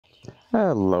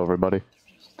Hello everybody,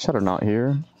 CheddarNaut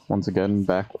here, once again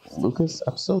back with Lucas,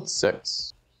 episode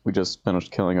 6. We just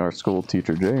finished killing our school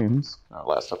teacher James, in our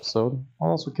last episode,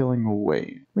 while also killing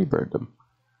Wayne. We burned him.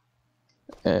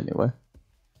 Anyway,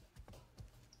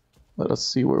 let us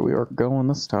see where we are going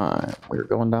this time. We are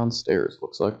going downstairs,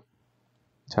 looks like.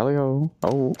 Tally-ho!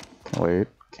 Oh, wait,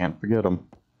 can't forget him.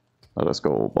 Let us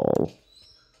go, Ball.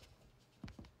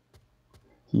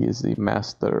 He is the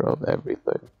master of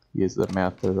everything. He is the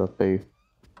master of faith.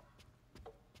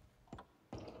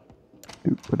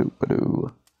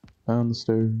 Doop-a-doop-a-doo. Down the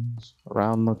stairs,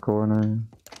 around the corner.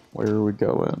 Where are we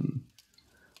going?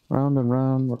 Round and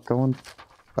round, we're going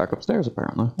back upstairs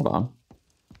apparently. Hold on.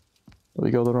 Did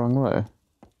we go the wrong way?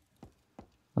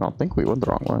 I don't think we went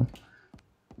the wrong way.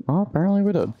 Oh, apparently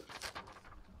we did.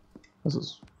 This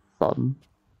is fun.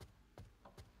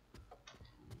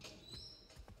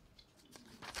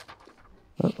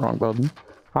 Oh, wrong button.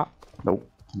 Ha!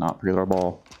 Nope, cannot forget our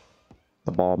ball.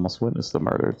 The ball must witness the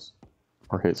murders,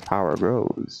 or his power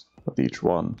grows with each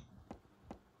one.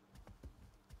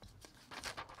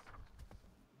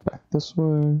 Back this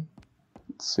way.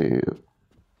 Let's see.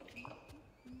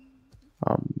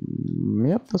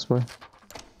 Yep, this way.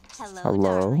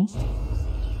 Hello.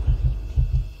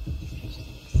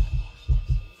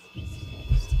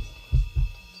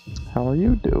 How are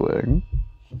you doing?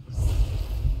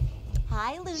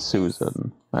 Hi, Lucius.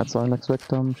 Susan. That's our next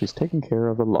victim. She's taking care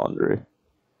of the laundry.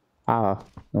 Ah,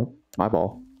 nope, my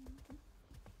ball.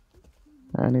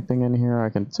 Anything in here I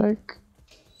can take?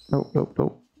 Nope, nope,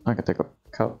 nope. I can take a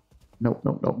cup. Nope,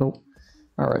 nope, nope, nope.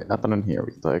 Alright, nothing in here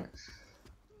we can take.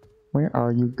 Where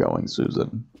are you going,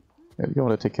 Susan? If you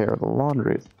want to take care of the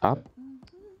laundry, up.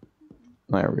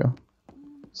 There we go.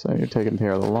 So you're taking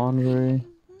care of the laundry.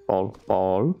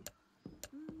 Ball.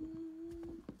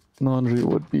 Laundry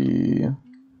would be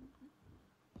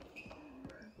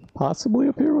possibly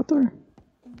up here with her?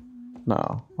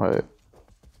 No, wait.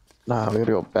 Nah, we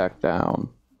gotta go back down.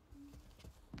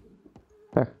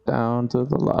 Back down to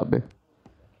the lobby.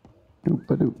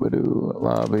 Doop-a-doop-a-doo,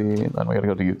 lobby. And then we gotta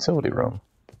go to utility room.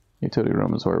 Utility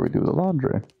room is where we do the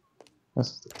laundry. This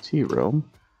is the tea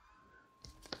room.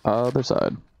 Other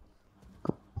side.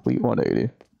 Complete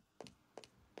 180.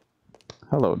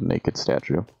 Hello, naked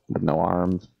statue with no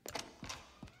arms.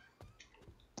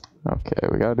 Okay,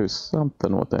 we gotta do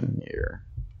something within here.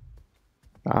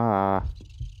 Ah.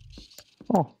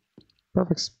 Oh,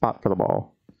 perfect spot for the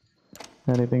ball.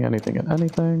 Anything, and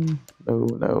anything.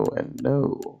 No, and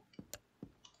no.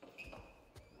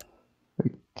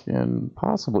 We can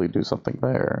possibly do something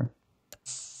there.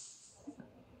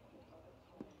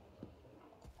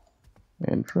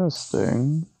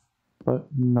 Interesting, but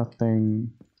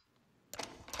nothing.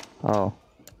 Oh,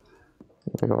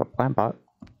 we got a plant pot.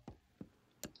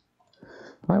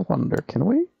 I wonder, can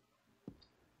we?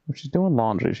 If she's doing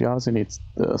laundry, she obviously needs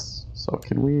this. So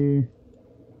can we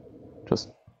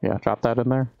just, yeah, drop that in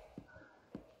there?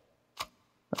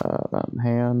 Then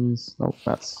hands. Nope,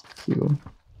 that's Q.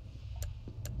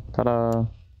 Ta-da!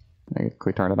 Can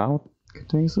we turn it out?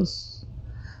 Continues.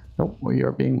 Nope, we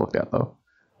are being looked at though.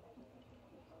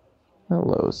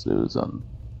 Hello, Susan.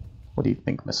 What do you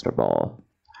think, Mr. Ball?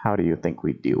 How do you think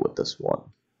we deal with this one?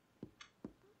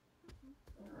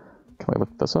 Can we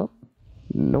look this up?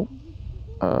 Nope.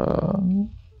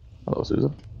 Hello,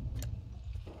 Susan.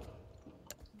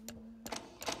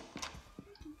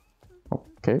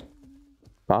 Okay.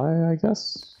 Bye, I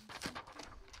guess.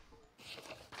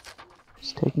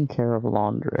 Just taking care of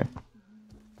laundry.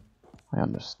 I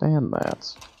understand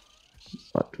that.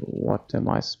 But what am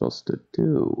I supposed to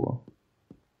do?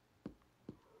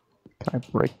 Can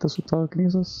I break this with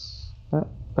telekinesis?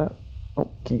 That. Oh,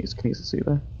 can you use kinesis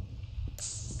either?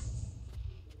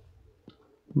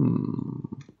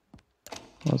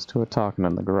 Those two are talking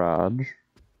in the garage.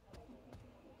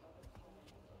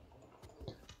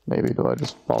 Maybe do I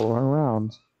just follow her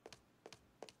around?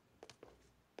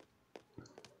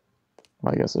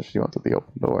 I guess if she went through the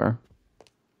open door.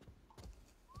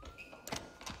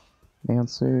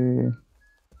 Nancy.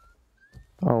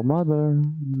 Oh, mother.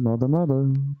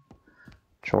 Mother.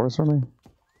 Chores for me.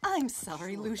 I'm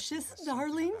sorry, Lucius,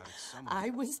 darling. I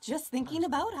was just thinking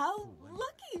about how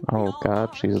lucky we Oh all god,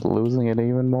 are. she's losing it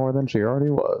even more than she already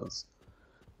was.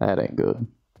 That ain't good.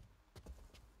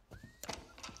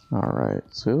 Alright,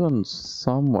 Susan's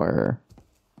somewhere.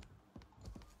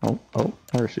 Oh,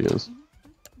 there she is.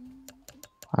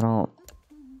 That's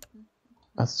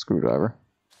a screwdriver.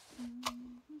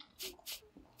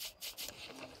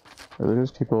 If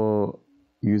there's people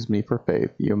use me for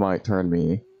faith, you might turn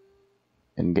me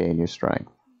and gain your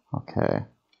strength. Okay.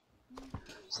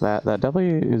 So that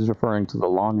definitely is referring to the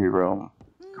laundry room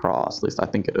across. At least I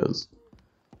think it is.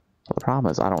 But the problem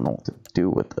is I don't know what to do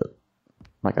with it.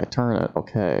 Like, I turn it,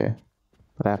 okay.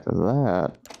 But after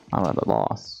that, I'm at a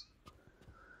loss.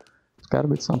 There's gotta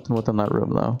be something within that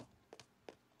room, though.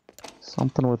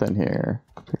 Something within here.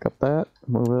 Pick up that,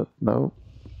 move it. Nope.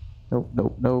 Nope,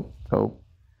 nope, nope, nope.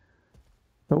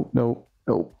 Nope, nope,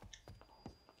 nope.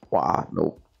 Wow,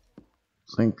 nope.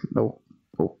 Sink, nope,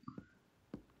 nope.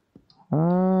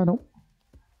 Nope.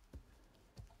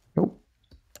 Nope.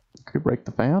 Could we break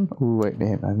the fan? Ooh, wait,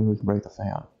 maybe we can break the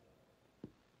fan.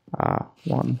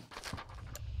 One.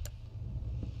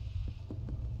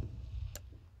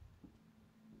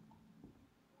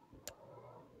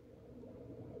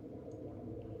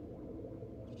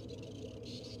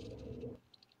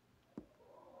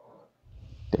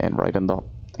 And right in the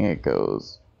thing it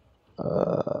goes.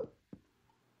 We'll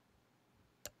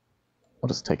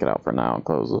just take it out for now and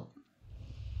close it.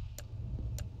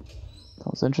 So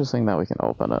it's interesting that we can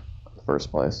open it in the first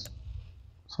place.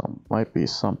 So it might be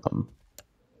something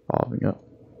involving it.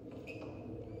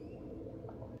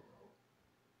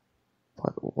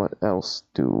 But what else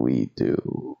do we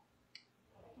do?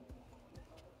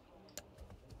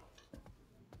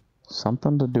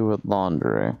 Something to do with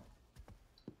laundry.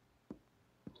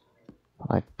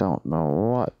 But I don't know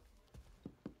what.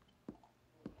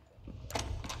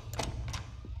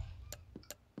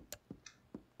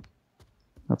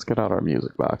 Let's get out our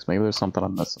music box. Maybe there's something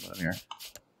I'm missing in here.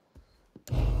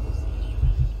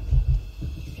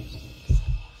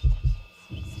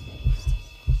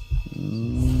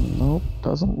 Nope,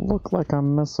 doesn't look like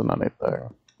I'm missing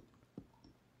anything.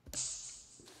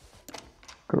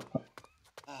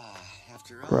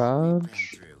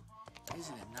 Garage?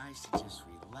 Isn't it nice to just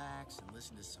relax and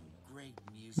listen to some great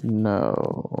music?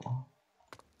 No.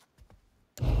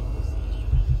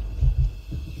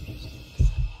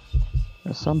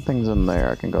 There's some things in there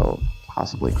I can go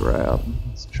possibly grab.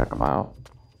 Let's check them out.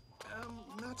 I'm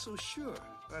not so sure.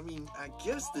 I mean, I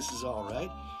guess this is all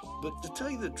right, but to tell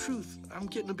you the truth, I'm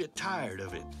getting a bit tired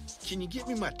of it. Can you get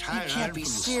me my tire You iron can't be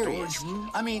from the serious. storage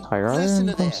room? I mean, Tire listen iron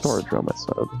to from this. storage room, it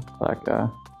said. That guy.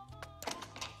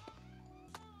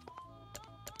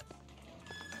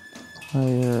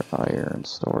 Tire iron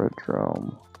storage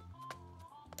room.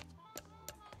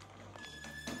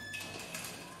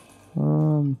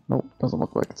 Nope, doesn't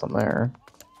look like it's in there.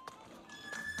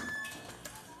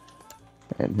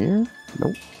 In here?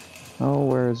 Nope. Oh,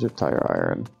 where's your tire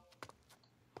iron?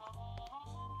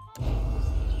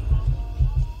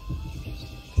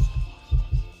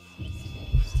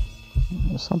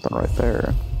 There's something right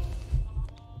there.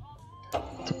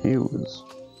 It's a fuse.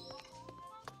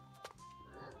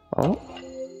 Oh,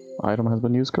 item has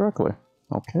been used correctly.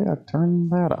 Okay, I've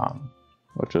turned that on,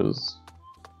 which is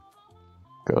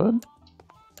good.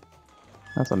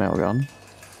 That's a nail gun.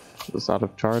 Is this out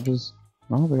of charges?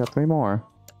 Oh, we got 3 more.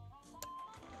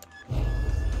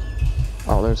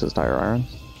 Oh, there's his tire iron.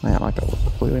 Man, I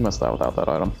completely missed that without that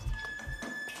item.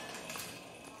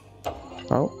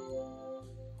 Oh.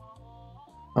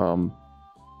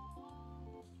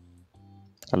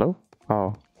 Hello?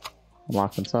 Oh. I'm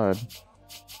locked inside.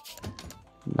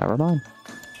 Never mind.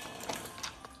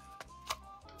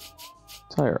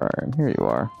 Tire iron, here you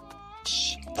are.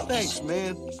 Shh, thanks,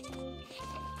 man.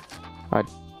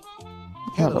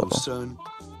 Hello, son.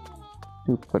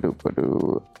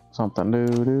 Doop-a-doop-a-doo. Something to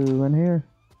do in here.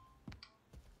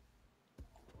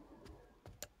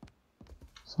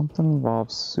 Something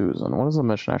involves Susan. What is the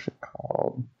mission actually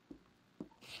called?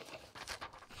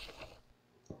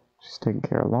 She's taking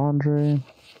care of laundry.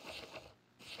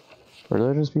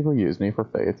 Religious people use me for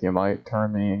faith. You might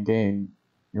turn me and gain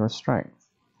your strength.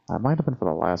 That might have been for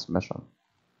the last mission.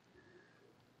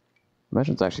 The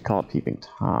mission's actually called Peeping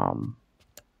Tom.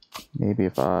 Maybe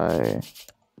if I...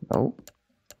 Nope.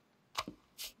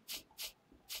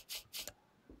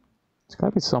 It's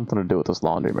gotta be something to do with this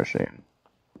laundry machine.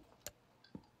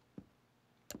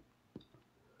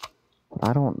 But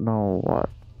I don't know what.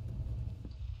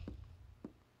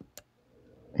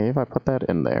 Maybe if I put that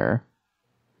in there.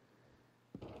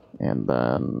 And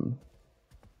then...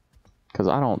 Because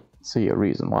I don't see a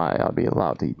reason why I'd be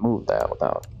allowed to move that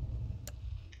without,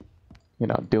 you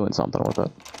know, doing something with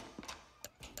it.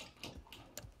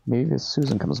 Maybe if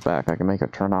Susan comes back, I can make her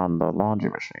turn on the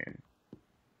laundry machine.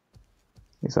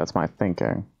 At least that's my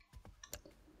thinking.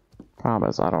 Problem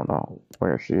is, I don't know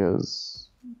where she is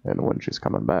and when she's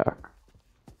coming back.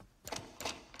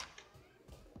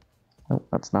 Nope,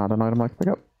 that's not an item I can pick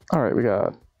up. Alright, we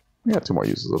got 2 more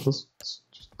uses of this. Let's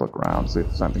just look around, see if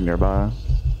there's anything nearby.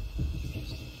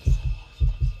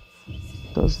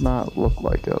 Does not look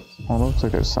like it. Well, it looks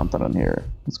like there's something in here.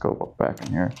 Let's go look back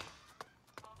in here.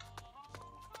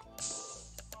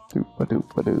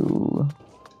 Doop-a-doop-a-doo.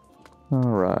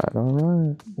 Alright,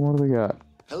 alright. What do we got?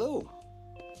 Hello.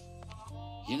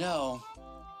 You know,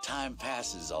 time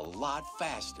passes a lot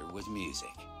faster with music.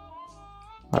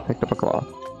 I picked up a cloth.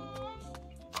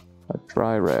 A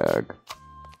dry rag.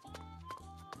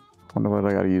 Wonder what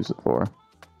I gotta use it for.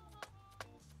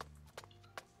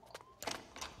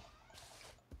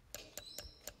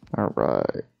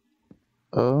 Alright.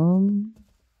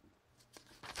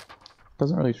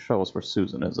 Doesn't really show us where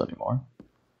Susan is anymore.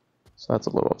 So that's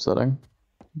a little upsetting.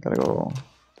 Gotta go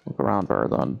look around for her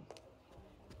then.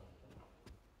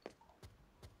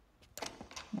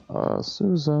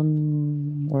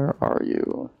 Susan, where are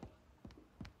you?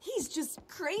 He's just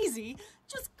crazy.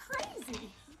 Just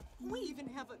crazy. We even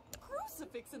have a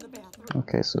crucifix in the bathroom.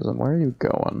 Okay, Susan, where are you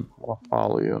going? I'll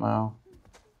follow you now.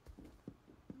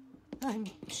 I'm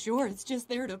sure it's just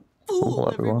there to Fool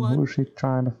fool everyone. Who's she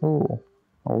trying to fool?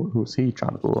 Oh, who's he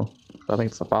trying to fool? I think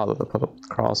it's the father that put a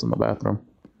cross in the bathroom.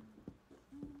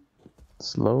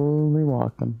 Slowly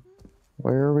walking.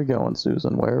 Where are we going,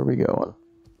 Susan? Where are we going?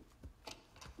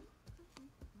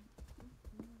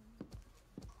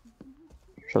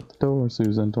 Shut the door,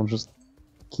 Susan. Don't just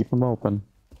keep them open.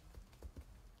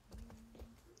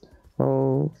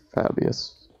 Oh,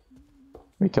 Fabius.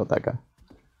 We killed that guy.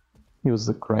 He was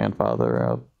the grandfather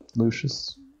of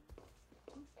Lucius.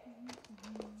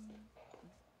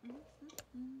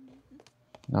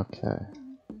 Okay.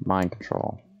 Mind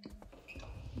control.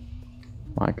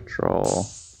 Mind control.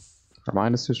 Our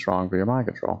mind is too strong for your mind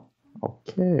control.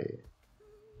 Okay.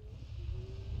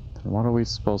 Then what are we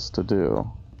supposed to do?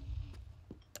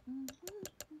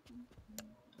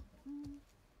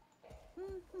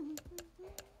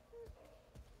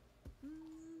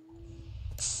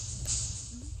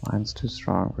 Mind's too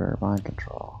strong for your mind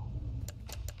control.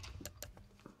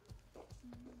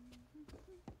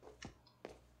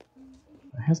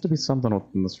 There has to be something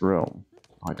within this room.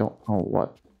 I don't know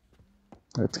what.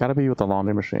 It's gotta be with the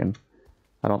laundry machine.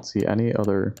 I don't see any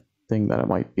other thing that it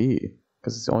might be,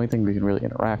 because it's the only thing we can really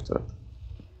interact with.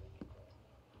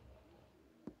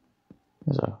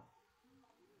 There's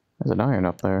an iron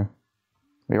up there.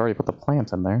 We already put the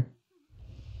plant in there.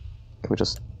 Can we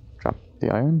just drop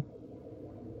the iron?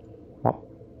 Oh.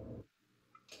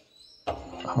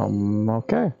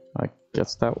 Okay. I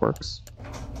guess that works.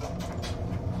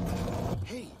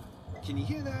 Hey, can you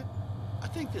hear that? I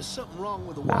think there's something wrong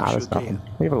with the Nah, washer there's nothing.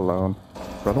 there. Leave it alone.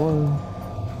 Run away.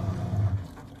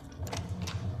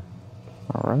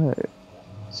 Alright.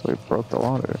 So we broke the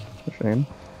laundry machine.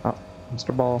 Oh,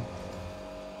 Mr. Ball.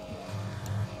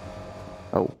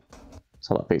 Oh.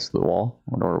 Saw that face through the wall.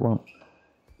 I wonder where it went.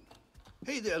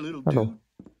 Hey there, little Hello. dude.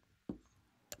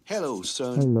 Hello,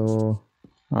 son. Hello.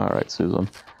 Alright, Susan.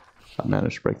 I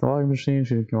managed to break the laundry machine.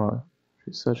 She didn't come out.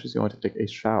 She said she's going to take a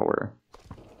shower.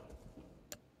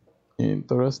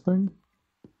 Interesting.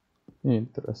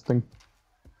 Interesting.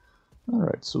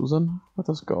 Alright, Susan. Let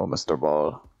us go, Mr.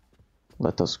 Ball.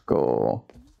 Let us go.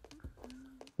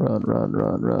 Run, run,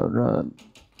 run, run, run.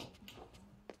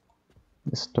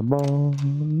 Mr. Ball,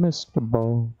 Mr.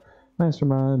 Ball,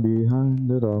 mastermind behind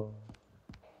it all.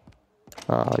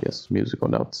 Ah, yes, musical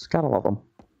notes. Gotta love them.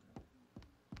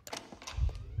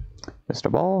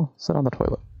 Mr. Ball, sit on the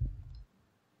toilet.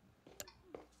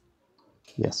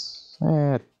 Yes.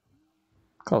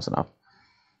 Close enough.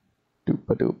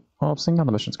 Doop-a-doop. Well, sitting on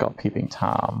the mission's called Peeping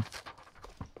Tom.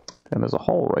 And there's a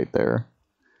hole right there.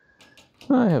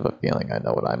 I have a feeling I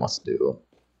know what I must do.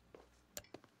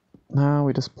 Now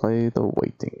we just play the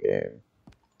waiting game.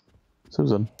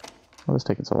 Susan, why is this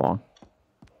taking so long?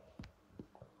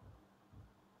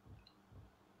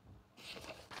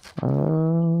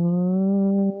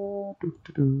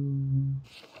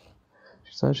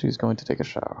 She says she's going to take a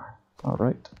shower.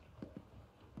 Alright.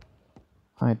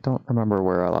 I don't remember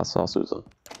where I last saw Susan.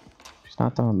 She's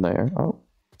not down there. Oh.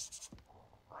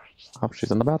 Oh,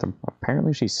 she's in the bathroom.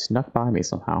 Apparently she snuck by me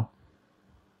somehow.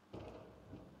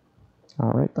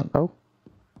 Alright then. Oh.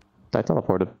 I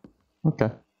teleported.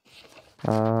 Okay.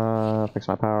 Fixed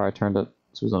my power. I turned it.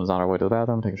 Susan is on her way to the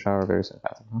bathroom. Take a shower. Very soon.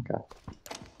 Bathroom. Okay.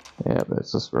 Yeah,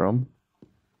 there's this room.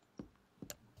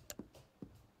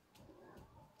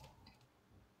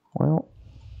 Well.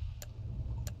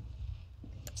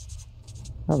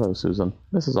 Hello, Susan.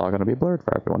 This is all going to be blurred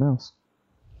for everyone else.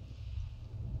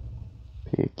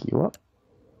 Pick you up.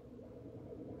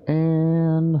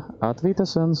 And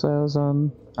Avitasen says,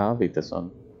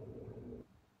 Avitasen.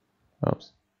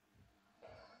 Oops.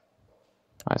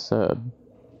 I said.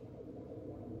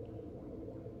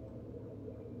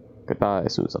 Goodbye,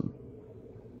 Susan.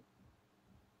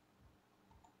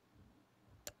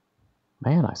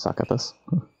 Man, I suck at this.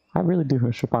 I really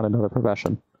do should find another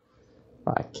profession.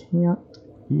 I can't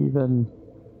even...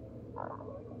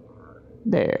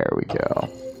 There we go.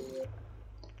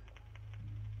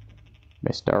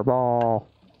 Mr. Ball.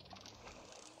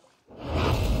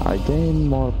 I gain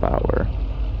more power.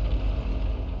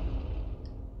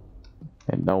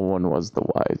 And no one was the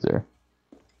wiser.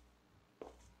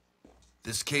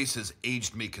 This case has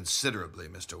aged me considerably,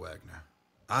 Mr. Wagner.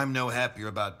 I'm no happier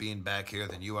about being back here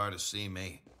than you are to see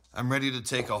me. I'm ready to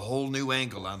take a whole new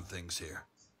angle on things here.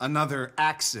 Another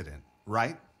accident,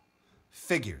 right?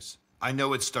 Figures. I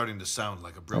know it's starting to sound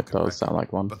like a broken It does record, sound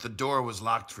like one. but the door was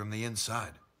locked from the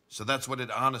inside. So that's what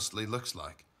it honestly looks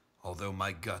like. Although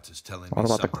my gut is telling me What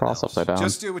about the something cross else. upside down?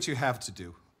 Just do what you have to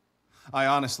do. I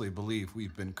honestly believe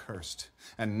we've been cursed,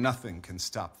 and nothing can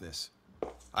stop this.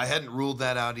 I hadn't ruled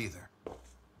that out either.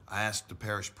 I asked the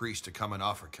parish priest to come and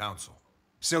offer counsel.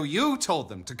 So you told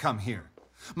them to come here.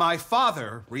 My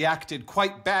father reacted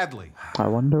quite badly. I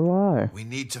wonder why. We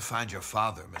need to find your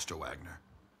father, Mr. Wagner.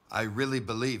 I really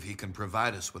believe he can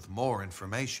provide us with more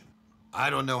information. I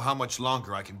don't know how much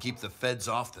longer I can keep the feds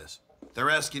off this. They're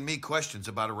asking me questions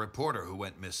about a reporter who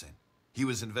went missing. He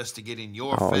was investigating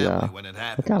your family when it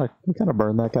happened. We kinda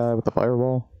burned that guy with the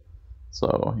fireball.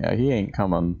 So yeah, he ain't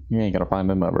coming. You ain't gonna find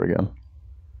him ever again.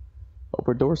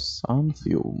 Overdose on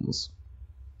fumes.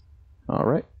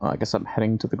 Alright, well, I guess I'm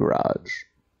heading to the garage.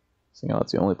 Seeing how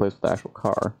that's the only place with the actual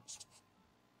car.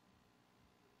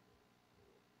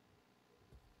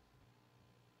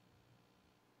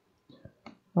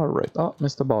 Alright, oh,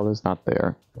 Mr. Ball is not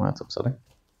there. Well, that's upsetting.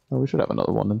 Oh, we should have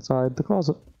another one inside the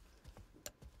closet.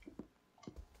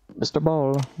 Mr.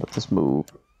 Ball, let's just move.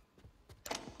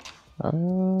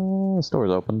 The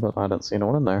store's open, but I didn't see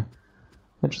anyone in there.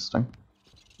 Interesting.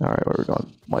 Alright, where are we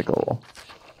going? Michael.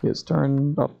 He has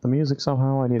turned up the music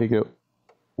somehow. I need to get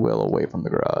Will away from the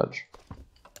garage.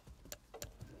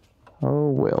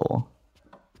 Oh, Will.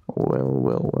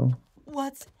 Will.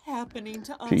 What's happening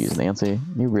to us? Jeez, Nancy,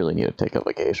 you really need to take a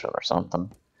vacation or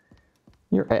something.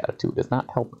 Your attitude is not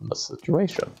helping the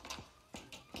situation.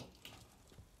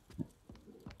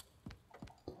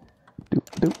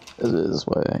 Doop, this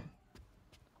way.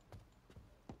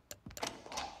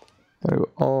 Gotta go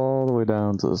all the way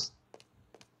down to this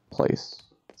place.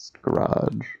 This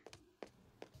garage.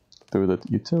 Through the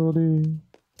utility.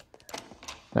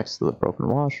 Next to the broken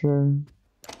washer.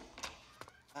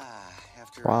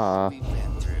 After all we've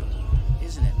been through,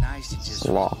 isn't it nice to just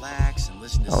relax and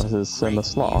listen to some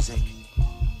great music?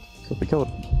 So we killed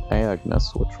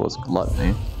Agnes, which was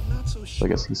gluttony. So I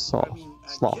guess he's sloth.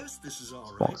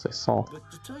 Won't say soft.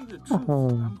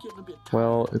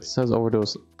 Well, it says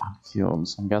overdose on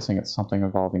fumes. I'm guessing it's something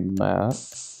involving that.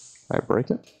 Can I break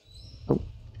it? Oh,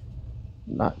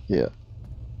 not yet.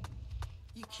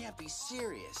 You can't be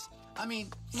serious. I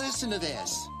mean, listen to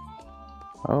this.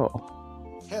 Oh.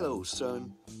 Hello,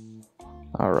 son.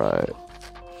 Alright.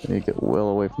 Let me get Will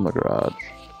away from the garage.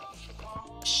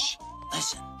 Shh,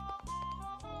 listen.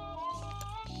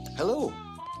 Hello.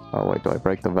 Oh wait, do I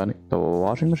break the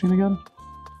washing machine again?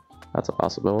 That's a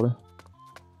possibility.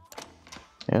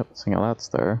 Yep, seeing how that's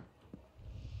there.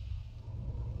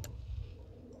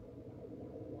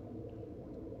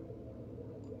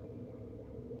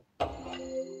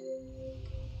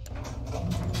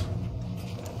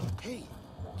 Hey,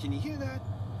 can you hear that?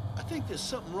 I think there's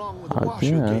something wrong with the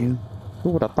washer Again?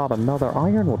 Who would have thought another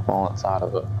iron would fall inside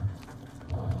of it?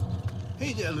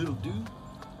 Hey there, little dude.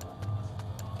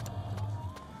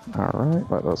 Alright,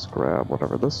 let us grab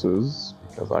whatever this is,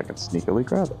 because I can sneakily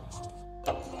grab it.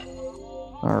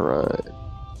 Alright.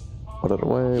 Put it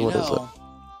away, what is it?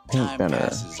 Paint thinner.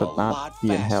 Should not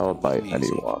be inhaled by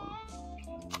anyone.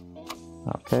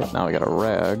 Okay, now we got a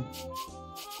rag.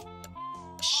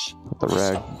 Put the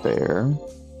rag there.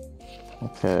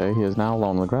 Okay, he is now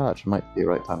alone in the garage. It might be the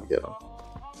right time to get him.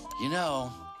 You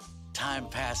know, time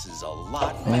passes a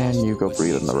lot faster. And you go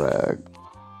breathe in the rag.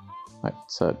 I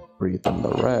said breathe in the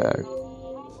rag.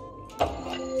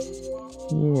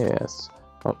 Yes.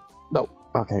 Oh, no.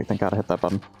 Okay, thank God I hit that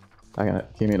button.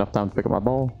 Gave me enough time to pick up my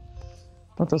ball.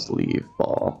 Let us leave,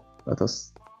 ball. Let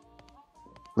us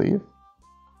leave.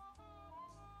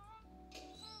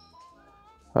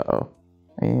 Uh-oh.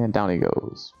 And down he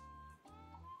goes.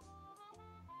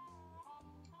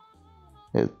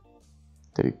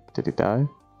 Did he die?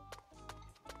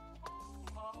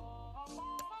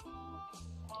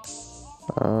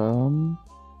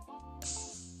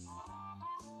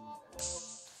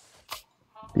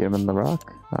 Beat him in the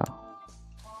rock? Oh.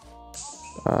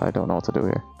 I don't know what to do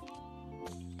here.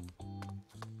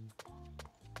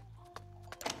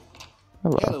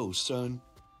 Hello. Hello, son.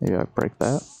 Maybe I break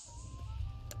that.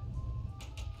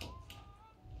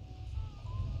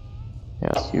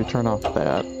 Yes, you turn off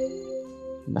that.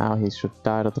 Now he should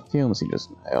die to the fumes he just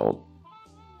inhaled.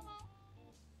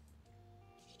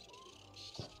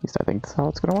 At least I think that's how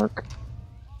it's gonna work.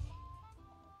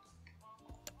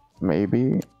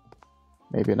 Maybe.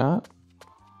 Maybe not.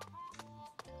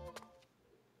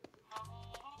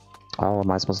 Oh,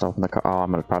 am I supposed to open the car? Oh,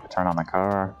 I'm gonna probably turn on the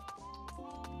car.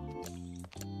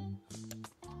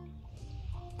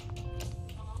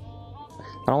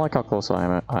 I don't like how close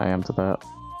I am to that.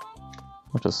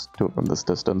 I'll just do it from this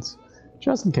distance.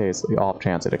 Just in case, the off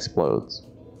chance it explodes.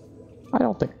 I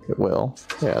don't think it will.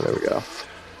 Yeah, there we go.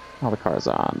 Now the car's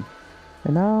on.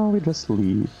 And now we just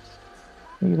leave.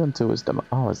 Even to his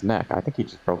oh, his neck. I think he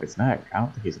just broke his neck. I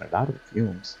don't think he's gonna die to the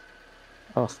fumes.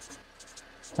 Oh.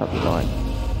 That was annoying.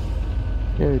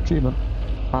 Yay, achievement.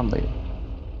 I'm leaving.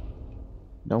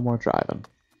 No more driving.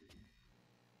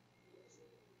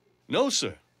 No,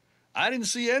 sir. I didn't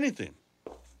see anything.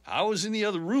 I was in the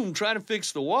other room trying to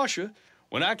fix the washer.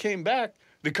 When I came back,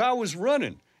 the car was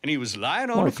running, and he was lying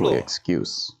on the floor.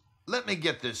 Excuse. Let me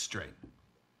get this straight.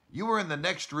 You were in the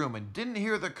next room and didn't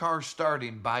hear the car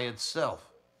starting by itself.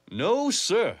 No,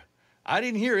 sir. I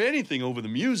didn't hear anything over the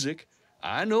music.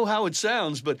 I know how it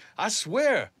sounds, but I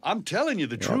swear, I'm telling you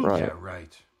the truth. Right. Yeah,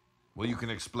 right. Well, you can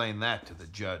explain that to the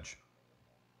judge.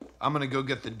 I'm gonna go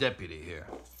get the deputy here.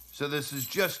 So this is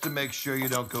just to make sure you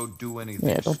don't go do anything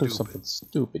stupid. Yeah, don't do something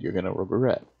stupid you're gonna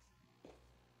regret.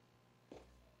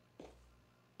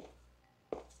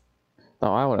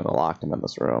 No, I wouldn't have locked him in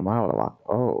this room. I would have locked...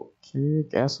 Okay,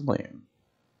 gasoline.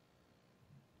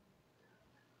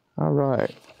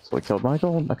 Alright, so we killed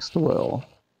Michael next to Will.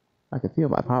 I can feel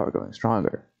my power going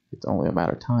stronger. It's only a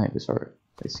matter of time before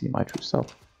they see my true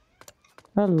self.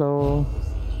 Hello.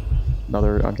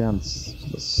 Another, again,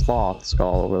 the sloth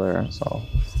skull over there, so...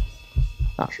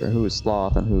 Not sure who's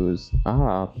sloth and who's...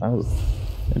 Ah, that was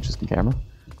an interesting camera.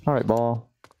 Alright, ball.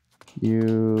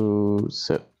 You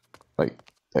sit right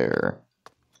there.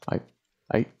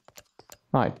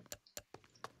 Fine.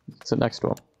 Sit next to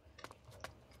him.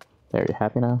 There, you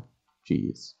happy now?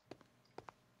 Jeez.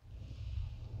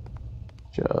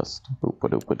 Just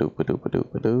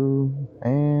boop-a-doop-a-doop-a-doop-a-doop-a-doo.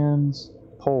 And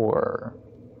pour.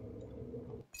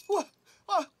 What?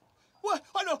 What?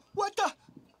 I know. What the?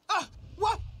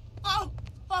 What? Oh,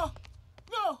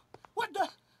 no. What the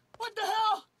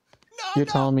hell? No, You're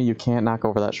telling me you can't knock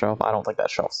over that shelf? I don't think that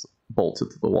shelf's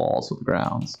bolted to the walls or the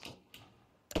grounds.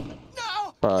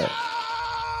 No. But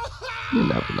you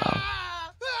never know.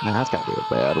 Man, that's gotta be a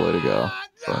bad way to go.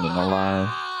 Burning alive.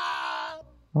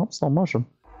 Oh, slow motion.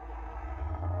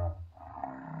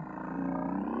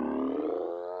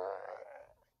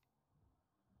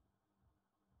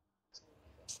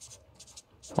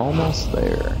 Almost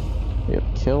there. We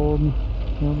have killed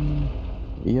him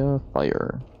via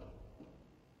fire.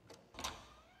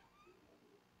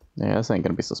 Yeah, this ain't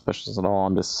gonna be suspicious at all.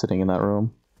 I'm just sitting in that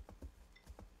room.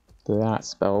 Did that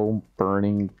spell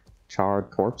burning, charred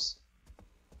corpse?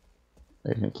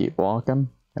 They're gonna keep walking.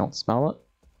 You don't smell it?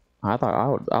 I thought I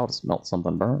would have smelled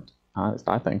something burnt.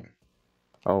 I think.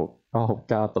 Oh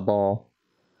god, the ball.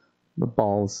 The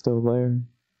ball is still there.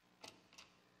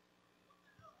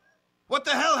 What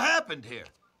the hell happened here?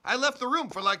 I left the room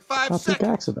for like 5 Freak seconds.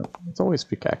 accident. It's always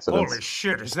freak accidents. Holy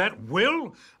shit, is that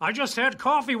Will? I just had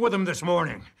coffee with him this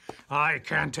morning. I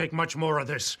can't take much more of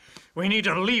this. We need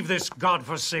to leave this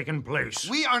godforsaken place.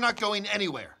 We are not going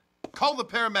anywhere. Call the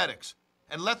paramedics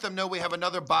and let them know we have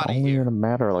another body Only here. in a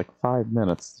matter of like 5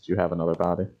 minutes did you have another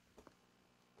body.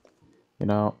 You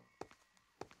know,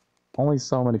 only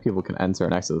so many people can enter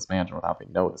and exit this mansion without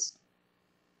being noticed.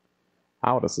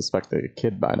 I would have suspected a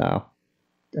kid by now.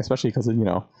 Especially because, you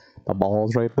know, the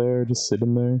ball's right there, just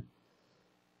sitting there.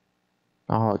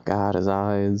 Oh god, his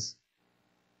eyes.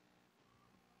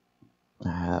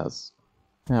 That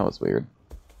was weird.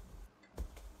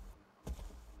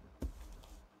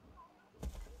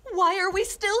 Why are we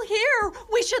still here?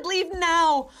 We should leave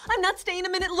now. I'm not staying a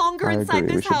minute longer I inside agree,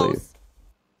 we this should leave. house.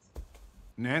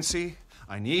 Nancy,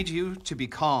 I need you to be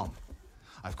calm.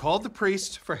 I've called the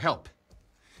priest for help.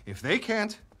 If they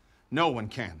can't, no one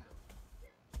can.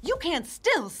 You can't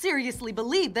still seriously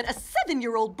believe that a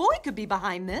 7-year-old boy could be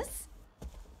behind this.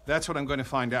 That's what I'm going to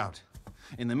find out.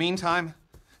 In the meantime,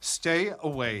 stay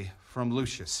away from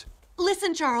Lucius.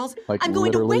 Listen, Charles, Like, I'm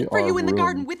going to literally wait for our you in the room.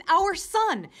 garden with our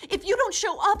son. If you don't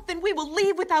show up, then we will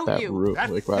leave without That you. room,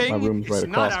 That like, my thing room's right is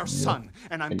across not our from you. son,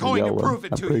 and I'm And going you're to prove yelling.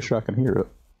 it to I'm pretty you. sure I can hear it.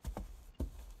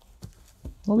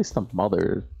 At least the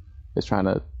mother is trying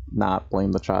to not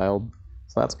blame the child,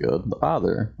 so that's good. The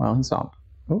father, well, he's on.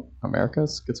 Oh,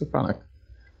 America's Schizophrenic.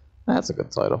 That's a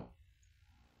good title.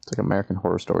 It's like American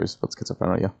Horror Stories, but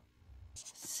schizophrenia.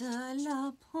 Seul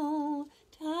la peau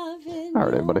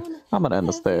Alright, everybody. I'm gonna end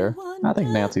this there. I think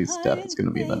Nancy's death is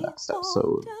gonna be in the next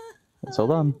episode. Until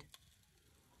then.